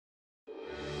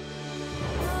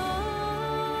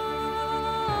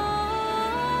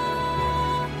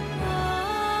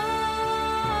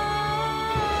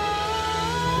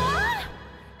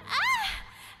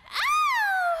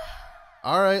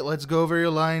Alright, let's go over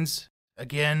your lines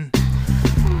again.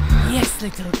 Yes,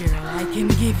 little girl, I can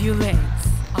give you legs.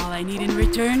 All I need in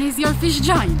return is your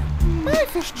fishgina. My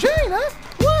fishgina?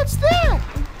 What's that?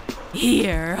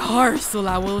 Here,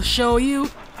 Ursula will show you.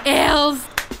 Else.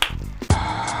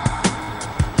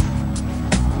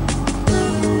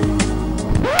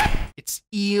 It's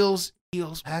eels.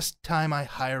 Eels. Past time I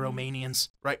hire Romanians.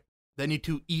 Right. Then you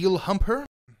two eel hump her.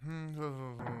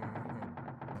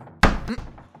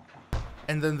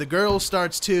 And then the girl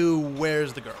starts to,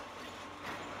 where's the girl?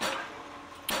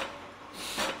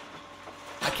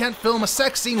 I can't film a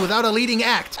sex scene without a leading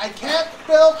act. I can't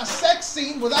film a sex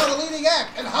scene without a leading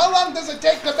act. And how long does it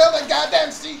take to build a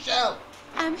goddamn seashell?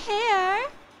 I'm here.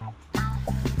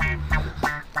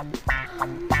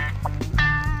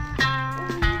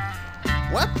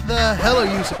 What the hell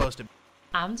are you supposed to be?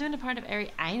 I'm doing a part of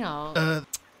Ari-anal.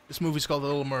 This movie's called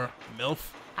Little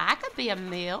MerMILF. I could be a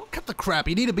MILF. Cut the crap.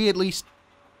 You need to be at least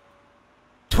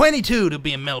 22 to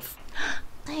be a MILF.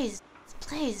 Please,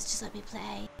 just let me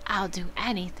play. I'll do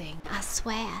anything. I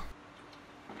swear.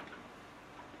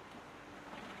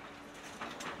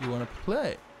 You want to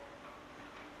play?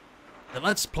 Then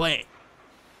let's play.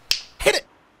 Hit it!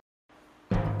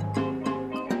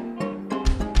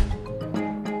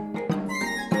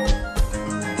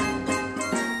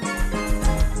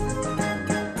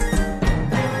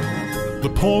 The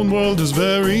porn world is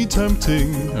very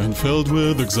tempting and filled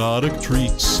with exotic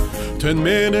treats. 10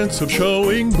 minutes of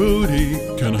showing booty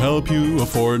can help you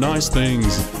afford nice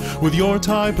things. With your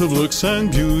type of looks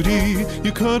and beauty,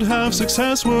 you could have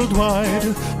success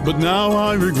worldwide. But now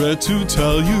I regret to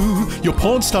tell you, your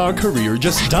porn star career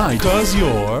just died. 'Cause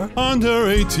you're under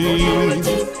 18.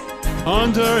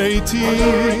 Under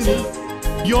 18.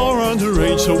 You're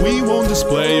underage, so we won't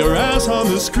display your ass on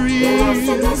the screen.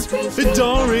 It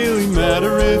don't really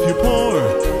matter if you're poor.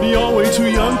 You're way too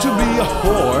young to be a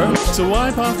whore. So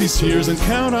wipe off these tears and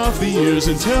count off the years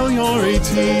until you're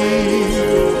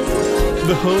 18.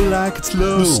 The hoe like it's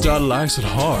low. The stud likes it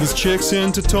hard. This chick's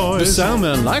into toys. The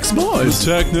salmon likes boys.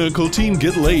 The technical team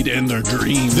get laid in their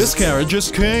dreams. This carrot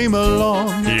just came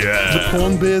along. Yeah. The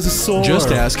porn biz is sore.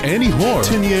 Just ask any whore.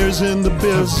 10 years in the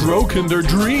biz. Have broken their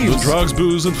dreams. The drugs,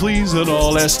 booze, and fleas and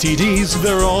all STDs.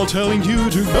 They're all telling you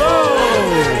to go.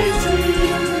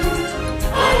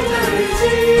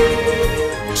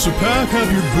 So pack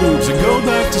up your boobs and go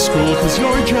back to school, 'cause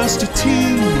you're just a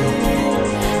teen.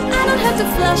 I don't have to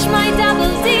flush my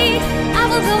double D. I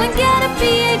will go and get a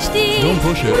PhD. Don't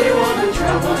push it. We wanna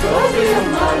travel, go be a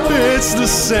model. It's the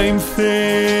same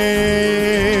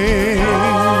thing.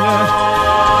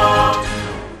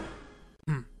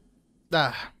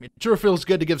 It sure feels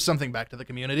good to give something back to the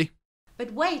community.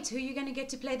 But wait, who are you gonna get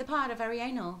to play the part of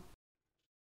Ari-anal?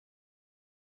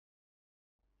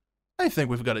 I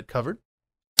think we've got it covered.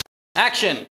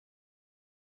 Action!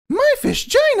 My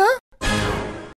fishgina?